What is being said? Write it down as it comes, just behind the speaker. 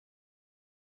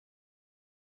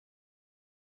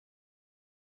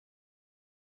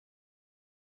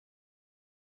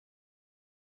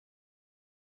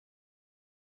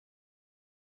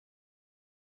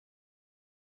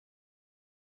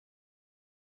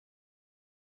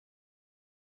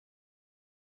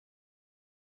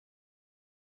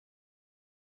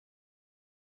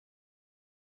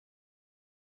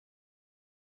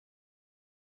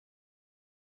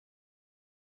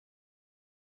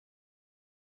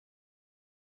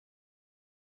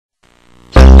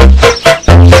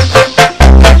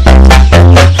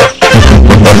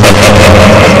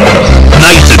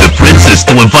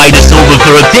invite us over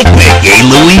for a picnic, eh,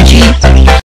 Luigi?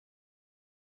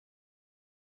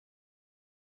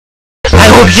 I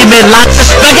hope you made lots of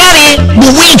spaghetti!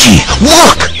 Luigi,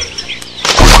 look!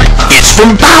 It's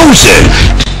from Bowser!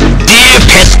 Dear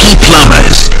pesky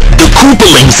plumbers, the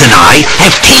Koopalings and I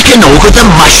have taken over the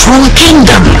Mushroom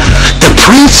Kingdom. The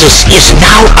princess is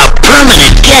now a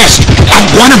permanent guest at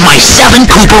one of my 7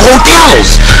 Koopa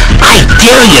hotels. I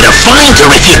dare you to find her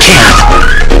if you can.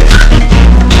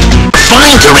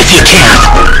 Find her if you can.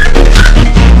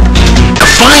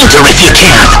 Find her if you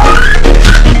can.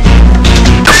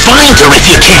 Find her if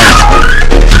you can.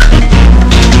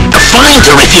 Find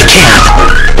her if you can.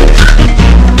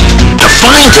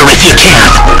 Find her if you can.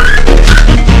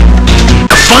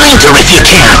 Find her if you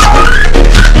can.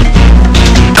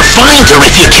 Find her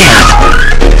if you can.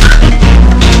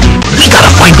 We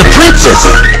gotta find the princess.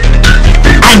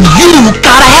 And you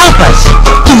gotta help us.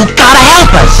 You gotta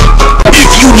help us. If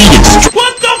you need instructions.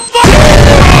 What the fuck?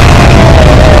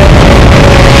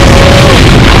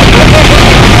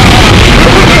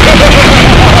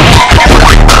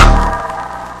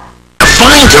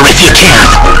 Find her if you can.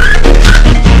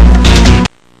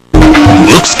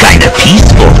 Looks kinda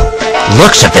peaceful.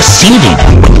 Looks at the seating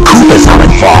when Koopas are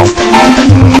involved.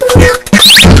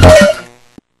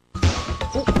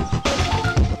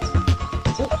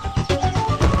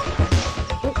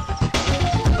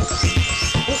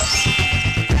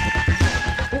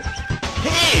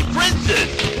 Hey, princess!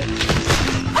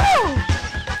 Oh!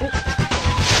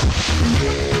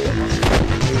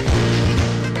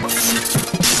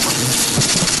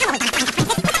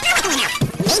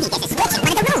 Maybe there's a switch in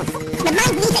one of the rooms.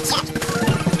 Remind me to check.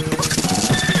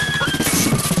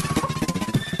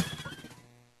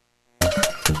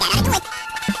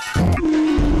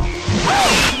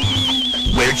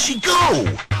 Where'd she go?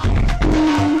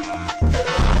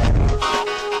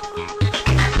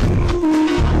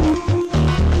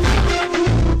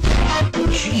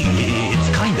 Gee, it's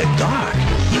kinda dark.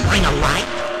 You bring a light?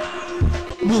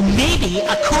 Well, maybe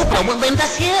a Koopa will lend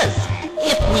us his,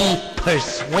 if we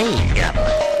persuade him.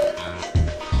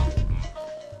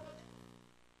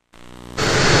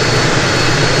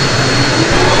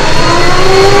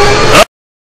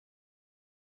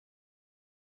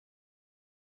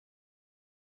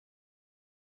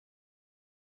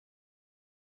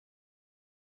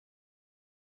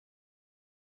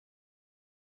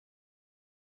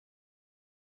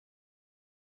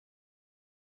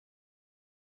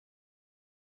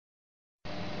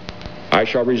 I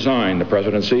shall resign the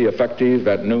presidency effective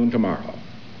at noon tomorrow.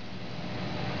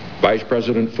 Vice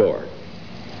President Ford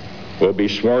will be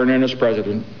sworn in as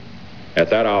president at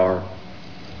that hour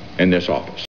in this office.